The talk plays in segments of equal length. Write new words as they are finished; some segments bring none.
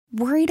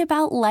Worried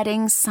about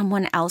letting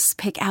someone else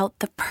pick out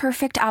the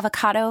perfect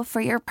avocado for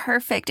your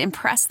perfect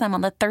impress them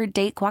on the third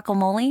date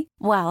guacamole?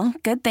 Well,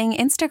 good thing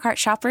Instacart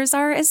shoppers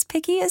are as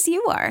picky as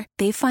you are.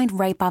 They find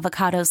ripe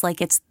avocados like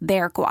it's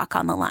their guac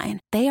on the line.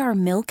 They are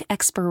milk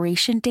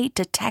expiration date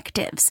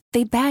detectives.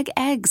 They bag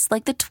eggs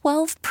like the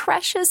 12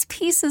 precious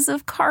pieces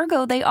of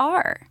cargo they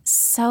are.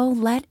 So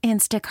let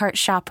Instacart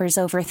shoppers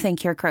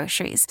overthink your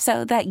groceries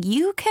so that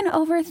you can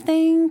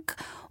overthink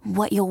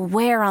what you'll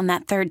wear on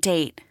that third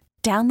date.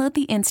 Download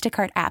the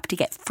Instacart app to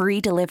get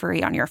free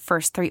delivery on your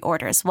first 3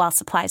 orders while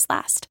supplies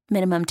last.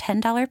 Minimum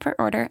 $10 per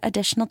order.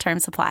 Additional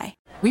terms apply.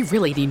 We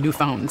really need new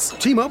phones.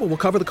 T-Mobile will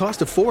cover the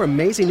cost of 4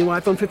 amazing new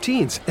iPhone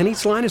 15s, and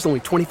each line is only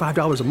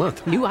 $25 a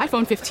month. New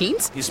iPhone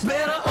 15s? It's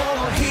better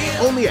over here.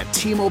 Only at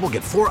T-Mobile,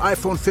 get 4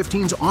 iPhone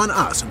 15s on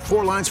us and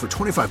 4 lines for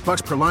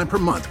 $25 per line per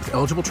month with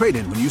eligible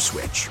trade-in when you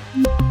switch.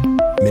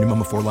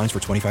 Minimum of 4 lines for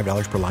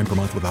 $25 per line per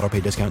month with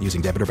autopay discount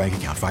using debit or bank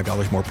account.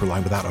 $5 more per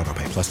line without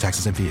autopay, plus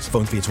taxes and fees.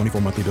 Phone fee at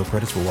 24 monthly bill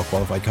credits for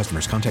well-qualified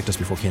customers. Contact us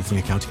before canceling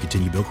account to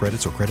continue bill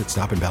credits or credit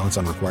stop and balance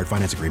on required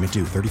finance agreement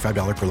due.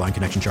 $35 per line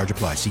connection charge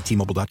applies. See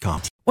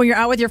T-Mobile.com. When you're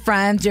out with your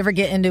friends, do you ever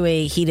get into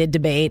a heated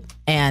debate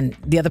and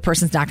the other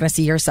person's not going to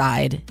see your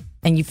side?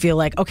 And you feel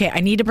like, okay, I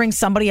need to bring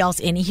somebody else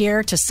in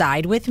here to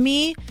side with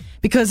me?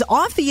 Because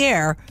off the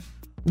air,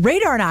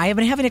 Radar and I have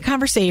been having a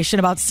conversation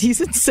about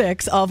season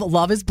 6 of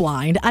Love is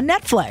Blind on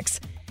Netflix.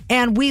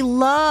 And we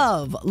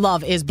love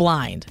Love is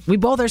Blind. We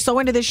both are so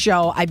into this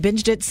show. I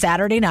binged it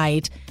Saturday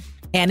night.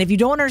 And if you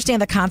don't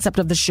understand the concept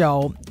of the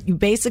show, you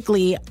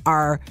basically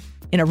are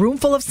in a room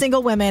full of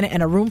single women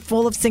and a room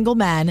full of single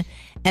men.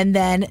 And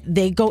then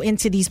they go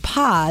into these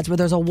pods where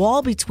there's a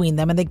wall between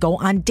them and they go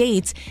on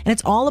dates. And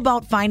it's all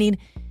about finding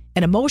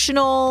an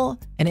emotional,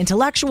 an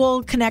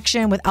intellectual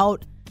connection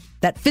without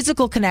that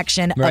physical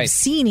connection of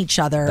seeing each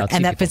other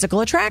and that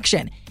physical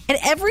attraction. And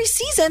every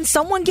season,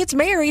 someone gets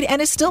married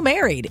and is still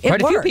married. It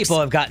Quite works. a few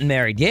people have gotten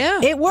married. Yeah.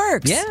 It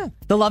works. Yeah.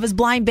 The Love is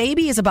Blind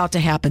baby is about to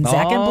happen.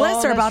 Zach and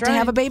Bliss are about to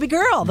have a baby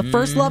girl. The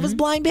first Love is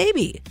Blind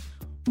baby.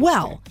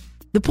 Well,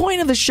 the point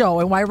of the show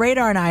and why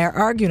Radar and I are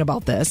arguing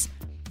about this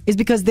is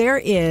because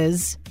there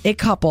is a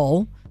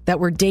couple that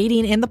were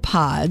dating in the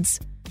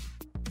pods,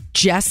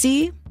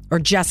 Jesse or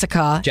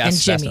Jessica and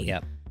Jimmy.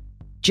 Yep.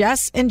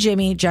 Jess and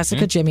Jimmy,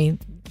 Jessica, Jimmy.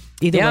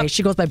 Either way,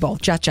 she goes by both,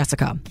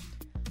 Jessica.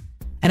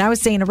 And I was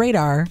saying to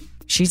Radar,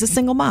 she's a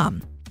single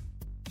mom.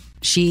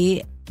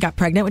 She got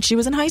pregnant when she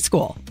was in high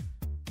school.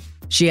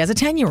 She has a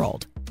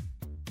 10-year-old.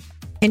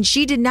 And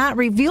she did not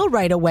reveal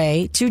right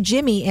away to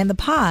Jimmy in the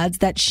pods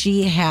that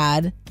she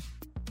had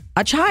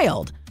a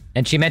child.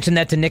 And she mentioned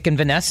that to Nick and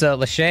Vanessa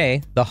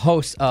Lachey, the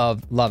hosts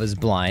of Love is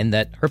Blind,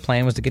 that her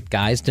plan was to get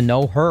guys to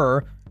know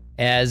her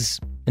as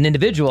an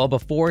individual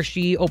before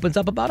she opens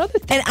up about other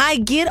things. And I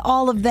get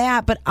all of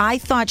that, but I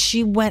thought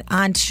she went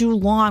on too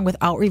long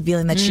without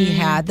revealing that she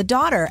had the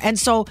daughter. And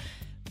so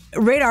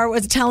Radar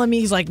was telling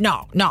me, he's like,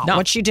 no,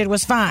 what she did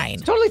was fine.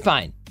 It's totally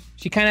fine.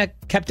 She kind of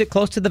kept it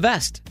close to the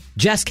vest.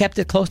 Jess kept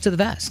it close to the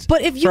vest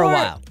but if you for a are,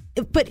 while.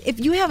 But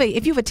if you have a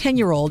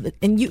 10-year-old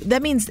and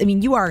that means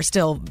you are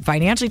still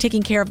financially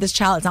taking care of this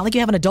child. It's not like you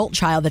have an adult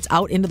child that's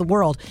out into the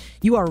world.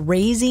 You are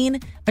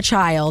raising a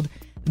child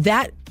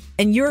that,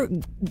 and you're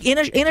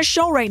in a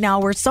show right now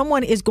where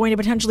someone is going to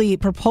potentially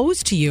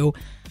propose to you.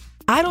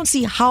 I don't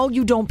see how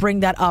you don't bring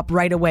that up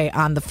right away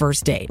on the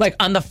first date. Like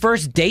on the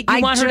first date,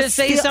 you want her to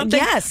say something?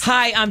 Yes.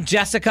 Hi, I'm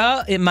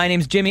Jessica. My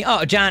name's Jimmy.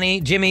 Oh,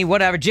 Johnny, Jimmy,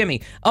 whatever,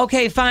 Jimmy.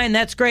 Okay, fine,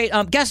 that's great.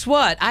 Guess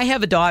what? I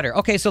have a daughter.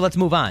 Okay, so let's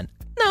move on.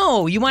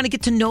 No, you want to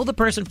get to know the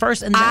person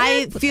first. And then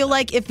I feel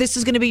like if this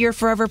is going to be your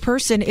forever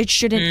person, it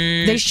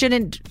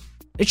shouldn't.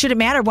 It shouldn't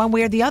matter one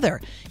way or the other.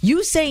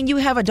 You saying you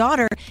have a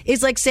daughter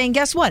is like saying,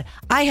 guess what?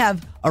 I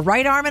have a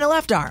right arm and a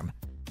left arm.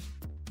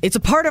 It's a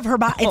part of her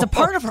body. It's a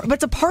part of her, but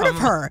it's a part of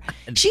her.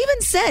 She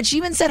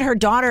even said her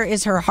daughter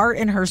is her heart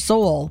and her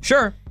soul.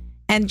 Sure.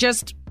 And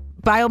just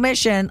by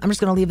omission, I'm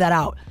just going to leave that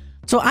out.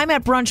 So I'm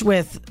at brunch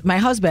with my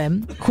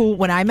husband, who,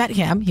 when I met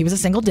him, he was a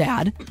single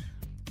dad.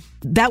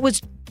 That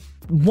was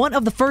one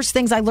of the first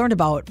things I learned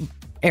about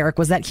Eric,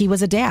 was that he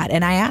was a dad.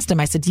 And I asked him,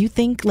 I said, do you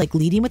think like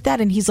leading with that?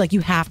 And he's like,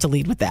 you have to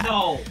lead with that.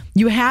 No.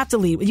 You have to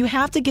lead. You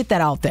have to get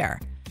that out there.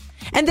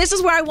 And this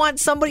is where I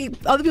want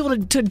other people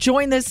to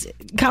join this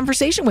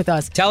conversation with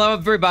us. Tell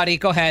everybody,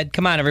 go ahead.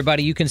 Come on,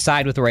 everybody. You can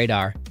side with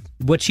Radar.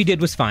 What she did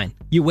was fine.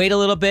 You wait a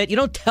little bit. You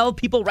don't tell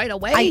people right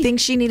away. I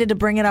think she needed to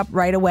bring it up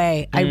right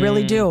away. I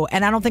really do.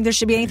 And I don't think there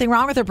should be anything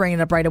wrong with her bringing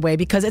it up right away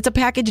because it's a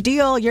package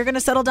deal. You're going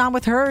to settle down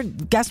with her.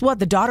 Guess what?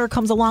 The daughter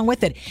comes along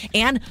with it.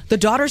 And the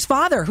daughter's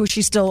father, who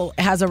she still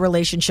has a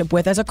relationship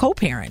with as a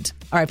co-parent.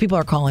 All right, people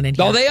are calling in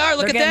here. Oh, they are.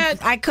 Look at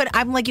that.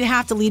 I'm like, you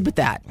have to lead with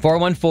that.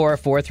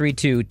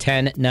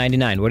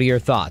 414-432-1099. What are your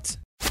thoughts?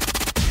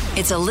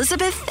 It's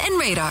Elizabeth and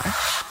Radar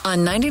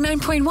on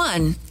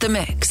 99.1 The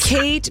Mix.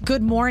 Kate,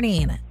 good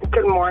morning.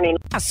 Good morning.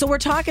 So we're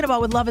talking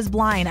about with Love is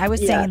Blind. I was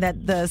saying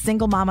that the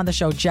single mom on the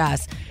show,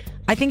 Jess,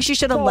 I think she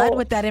should have led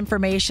with that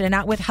information and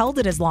not withheld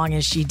it as long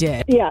as she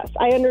did. Yes,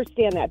 I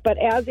understand that. But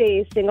as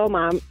a single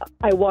mom,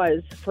 I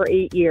was for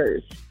 8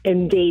 years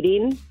in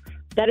dating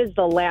that is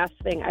the last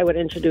thing I would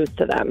introduce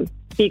to them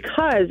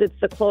because it's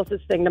the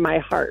closest thing to my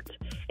heart.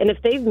 And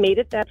if they've made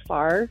it that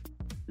far,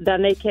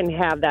 then they can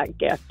have that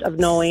gift of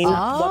knowing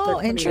what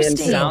they're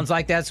interesting. Sounds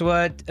like that's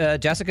what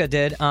Jessica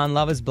did on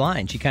Love is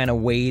Blind. She kind of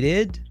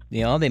waited.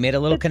 You know, they made a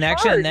little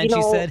connection, hard, and then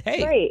she said,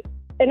 hey. Right.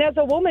 And as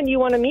a woman, you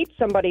want to meet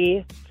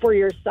somebody for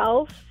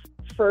yourself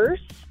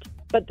first,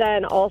 but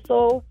then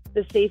also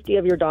the safety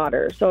of your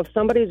daughter. So if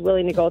somebody's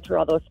willing to go through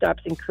all those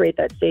steps and create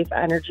that safe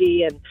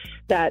energy and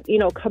that,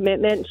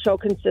 commitment, show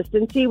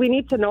consistency, we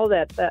need to know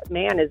that that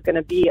man is going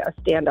to be a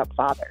stand-up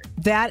father.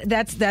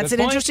 That's an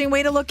interesting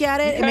way to look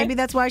at it. Okay. And maybe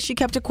that's why she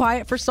kept it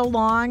quiet for so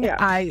long. Yeah.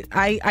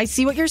 I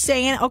see what you're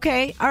saying.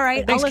 Okay. All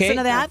right. Thanks, I'll listen Kate.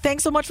 to that.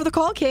 Thanks so much for the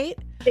call, Kate.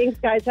 Thanks,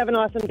 guys. Have an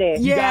awesome day.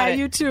 Yeah,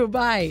 you too.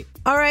 Bye.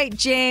 All right,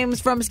 James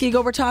from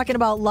Muskego, we're talking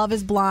about Love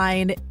is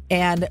Blind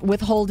and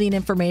withholding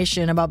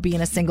information about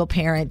being a single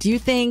parent. Do you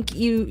think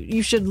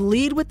you should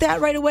lead with that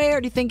right away,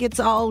 or do you think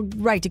it's all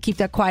right to keep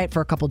that quiet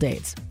for a couple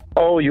days?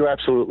 Oh, you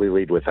absolutely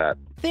lead with that.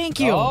 Thank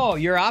you. Oh,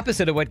 you're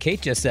opposite of what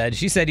Kate just said.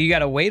 She said you got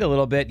to wait a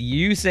little bit.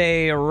 You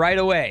say right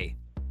away.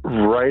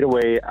 Right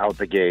away out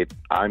the gate.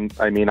 I'm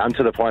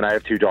to the point. I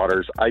have 2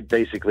 daughters. I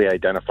basically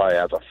identify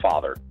as a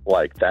father.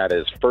 Like, that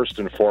is first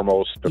and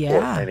foremost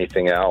before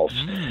anything else.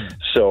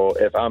 So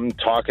if I'm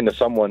talking to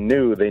someone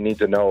new, they need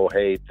to know,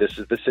 hey, this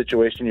is the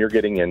situation you're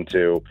getting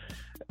into,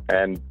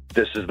 and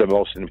this is the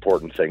most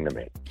important thing to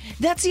me.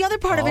 That's the other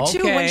part of it,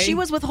 too. When she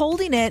was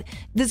withholding it,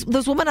 this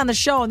woman on the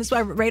show, and this is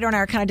why Radar and I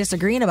are kind of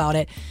disagreeing about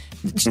it,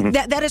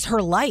 that is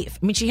her life.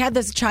 I mean, she had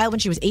this child when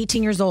she was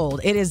 18 years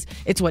old.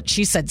 It's what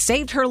she said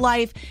saved her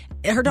life.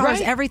 Her daughter's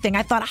everything.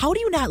 I thought, how do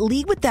you not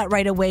lead with that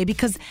right away?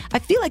 Because I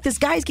feel like this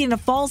guy's getting a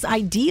false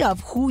idea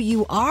of who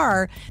you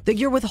are, that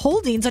you're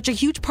withholding such a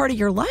huge part of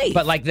your life.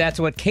 But that's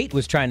what Kate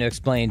was trying to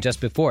explain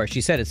just before.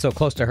 She said it's so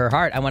close to her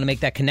heart. I want to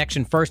make that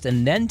connection first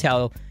and then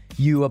tell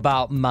you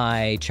about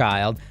my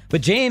child.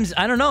 But James,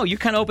 I don't know. You're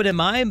kind of open in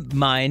my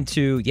mind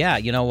to,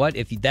 you know what?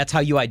 If that's how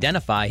you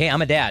identify, hey,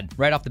 I'm a dad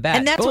right off the bat.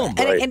 And that's boom.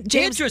 And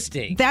James,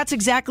 interesting. That's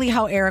exactly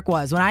how Eric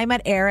was. When I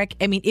met Eric,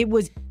 it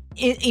was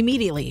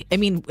immediately.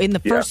 In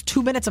the first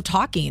 2 minutes of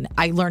talking,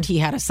 I learned he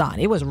had a son.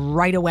 It was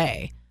right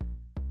away.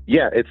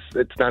 Yeah,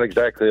 it's not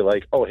exactly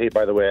like, oh, hey,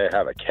 by the way, I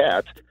have a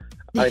cat.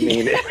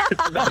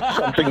 It's not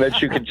something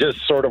that you could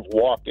just sort of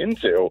walk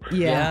into.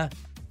 Yeah.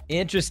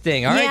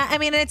 Interesting. All right. Yeah,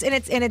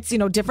 it's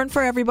different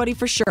for everybody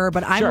for sure,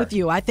 but I'm with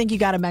you. I think you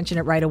got to mention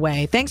it right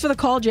away. Thanks for the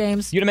call,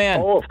 James. You the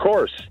man. Oh, of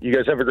course. You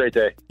guys have a great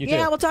day. You too.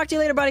 We'll talk to you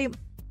later, buddy.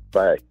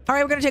 Bye. All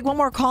right, we're going to take one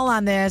more call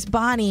on this.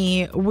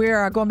 Bonnie,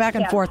 we're going back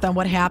and forth on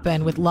what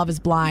happened with Love is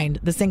Blind,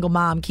 the single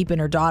mom keeping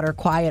her daughter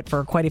quiet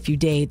for quite a few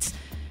dates.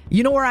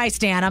 You know where I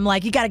stand. I'm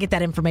like, you got to get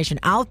that information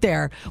out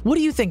there. What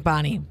do you think,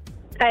 Bonnie?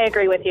 I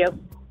agree with you.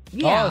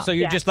 Yeah. Oh, so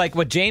you're just like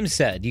what James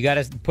said. You got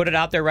to put it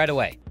out there right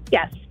away.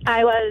 Yes.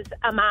 I was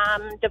a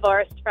mom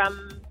divorced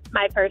from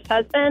my first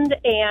husband,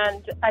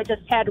 and I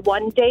just had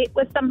one date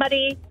with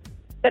somebody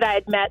that I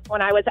had met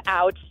when I was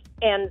out,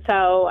 and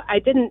so I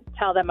didn't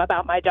tell them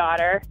about my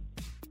daughter.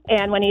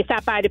 And when he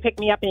stopped by to pick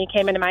me up and he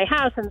came into my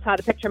house and saw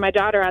the picture of my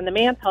daughter on the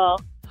mantle,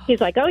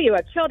 he's like, oh, you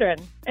have children?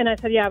 And I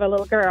said, yeah, I have a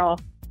little girl.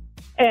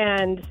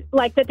 And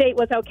the date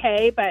was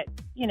okay, but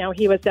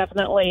he was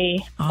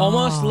definitely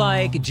almost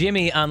like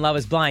Jimmy on Love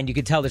is Blind. You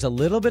could tell there's a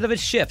little bit of a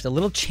shift, a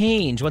little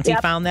change once he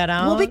found that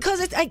out. Well, because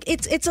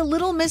it's a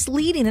little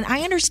misleading, and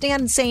I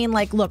understand saying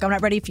look, I'm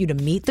not ready for you to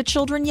meet the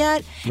children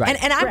yet,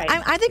 right. and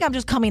I think I'm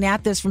just coming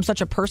at this from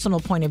such a personal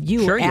point of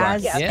view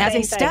as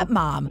a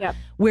stepmom,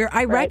 where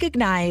I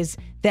recognize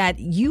that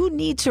you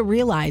need to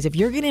realize if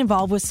you're getting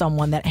involved with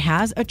someone that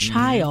has a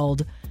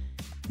child,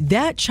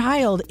 that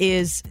child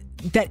is.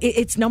 That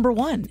it's number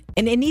one,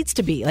 and it needs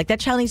to be that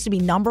child needs to be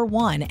number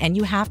one, and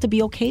you have to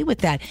be okay with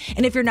that.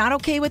 And if you're not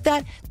okay with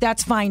that,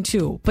 that's fine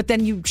too. But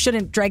then you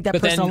shouldn't drag that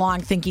person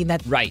along thinking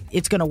that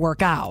it's going to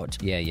work out.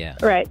 Yeah.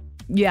 Right.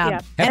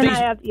 Yeah. And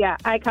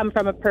I come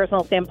from a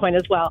personal standpoint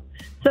as well.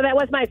 So that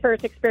was my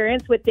first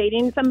experience with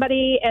dating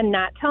somebody and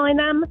not telling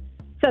them.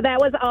 So that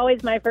was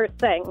always my first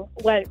thing.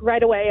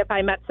 Right away, if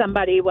I met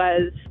somebody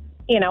was,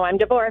 I'm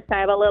divorced, I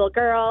have a little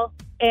girl.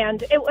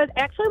 And it was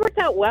actually worked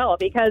out well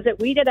because it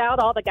weeded out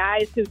all the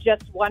guys who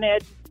just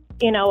wanted,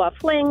 a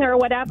fling or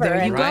whatever.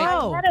 There you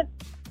go.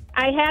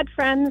 I had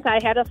friends. I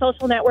had a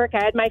social network.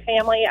 I had my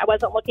family. I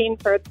wasn't looking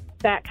for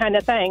that kind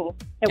of thing.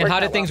 And how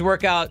did things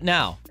work out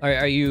now?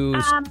 Are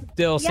you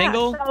still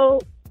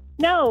single?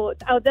 No.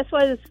 Oh, this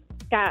was,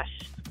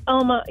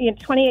 almost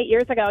 28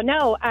 years ago.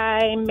 No,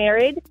 I'm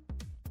married.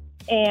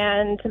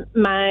 And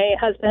my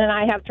husband and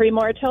I have 3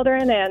 more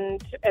children,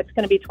 and it's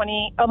going to be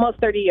almost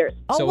 30 years.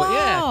 Oh, so,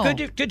 wow.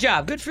 Yeah, good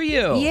job. Good for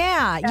you.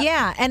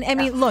 Yeah. And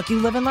look,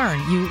 you live and learn.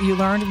 You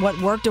learned what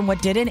worked and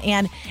what didn't,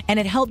 and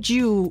it helped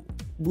you,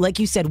 like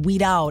you said,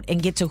 weed out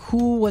and get to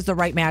who was the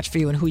right match for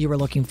you and who you were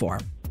looking for.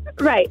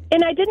 Right.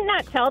 And I did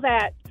not tell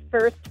that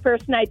first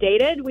person I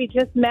dated. We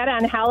just met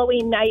on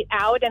Halloween night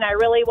out, and I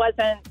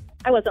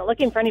wasn't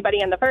looking for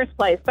anybody in the first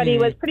place, but he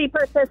was pretty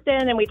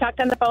persistent, and we talked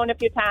on the phone a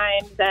few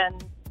times,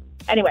 and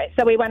anyway,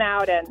 so we went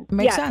out, and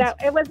Makes sense.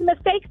 It was a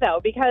mistake though,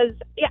 because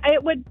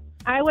it would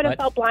I would have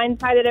felt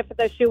blindsided if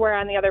the shoe were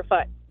on the other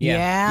foot.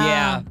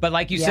 Yeah. But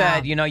like you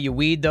said, you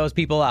weed those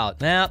people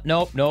out.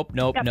 Nope. And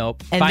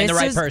find the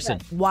right is person.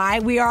 Why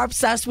we are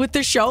obsessed with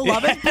the show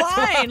Love Is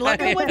Blind.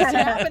 Look at what's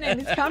happening.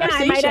 It's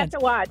conversation. I might have to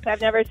watch.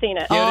 I've never seen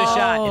it. Give it a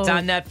shot. It's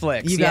on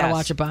Netflix. You got to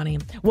watch it, Bonnie.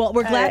 Well,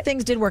 we're glad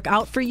things did work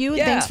out for you.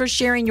 Yeah. Thanks for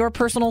sharing your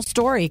personal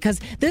story, because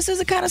this is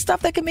the kind of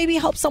stuff that can maybe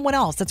help someone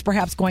else that's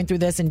perhaps going through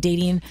this and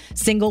dating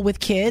single with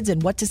kids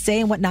and what to say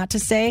and what not to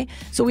say.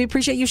 So we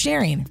appreciate you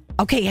sharing.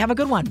 Okay, have a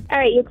good one. All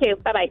right, you too.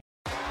 Bye-bye.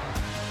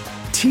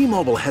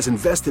 T-Mobile has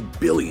invested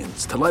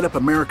billions to light up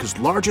America's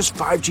largest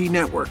 5G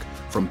network,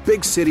 from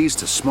big cities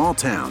to small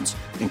towns,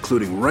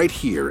 including right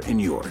here in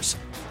yours.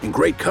 And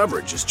great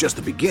coverage is just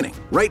the beginning.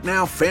 Right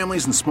now,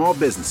 families and small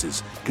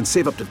businesses can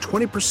save up to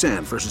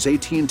 20% versus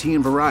AT&T and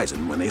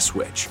Verizon when they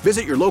switch.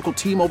 Visit your local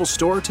T-Mobile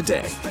store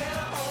today.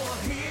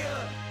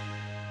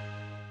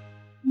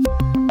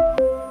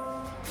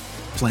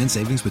 Plan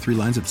savings with 3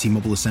 lines of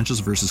T-Mobile Essentials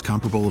versus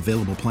comparable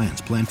available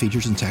plans. Plan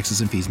features and taxes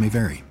and fees may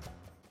vary.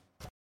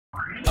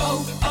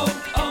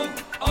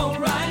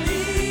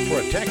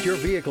 Protect your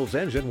vehicle's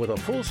engine with a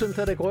full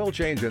synthetic oil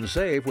change and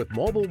save with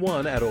Mobile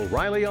One at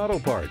O'Reilly Auto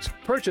Parts.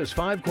 Purchase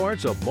 5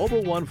 quarts of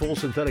Mobile One full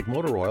synthetic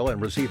motor oil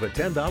and receive a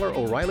 $10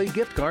 O'Reilly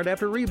gift card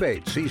after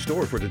rebate. See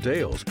store for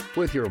details.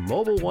 With your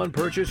Mobile One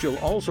purchase, you'll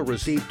also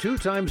receive 2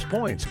 times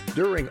points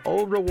during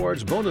O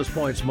Rewards Bonus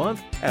Points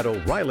Month at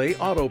O'Reilly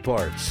Auto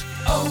Parts.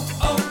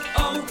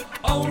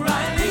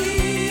 O'Reilly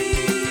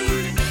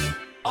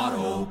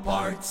Auto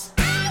Parts.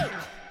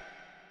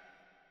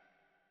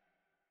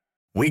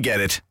 We get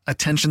it.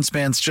 Attention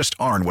spans just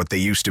aren't what they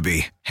used to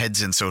be. Heads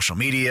in social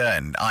media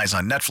and eyes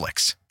on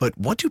Netflix. But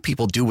what do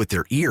people do with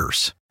their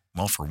ears?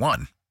 Well, for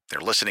one, they're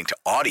listening to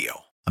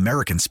audio.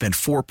 Americans spend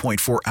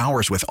 4.4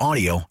 hours with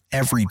audio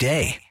every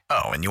day.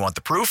 Oh, and you want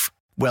the proof?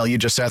 Well, you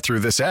just sat through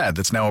this ad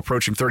that's now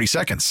approaching 30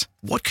 seconds.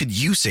 What could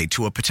you say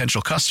to a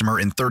potential customer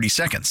in 30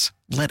 seconds?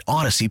 Let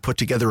Odyssey put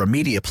together a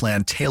media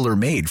plan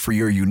tailor-made for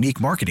your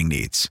unique marketing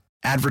needs.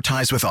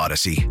 Advertise with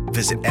Odyssey.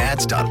 Visit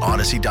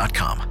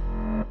ads.odyssey.com.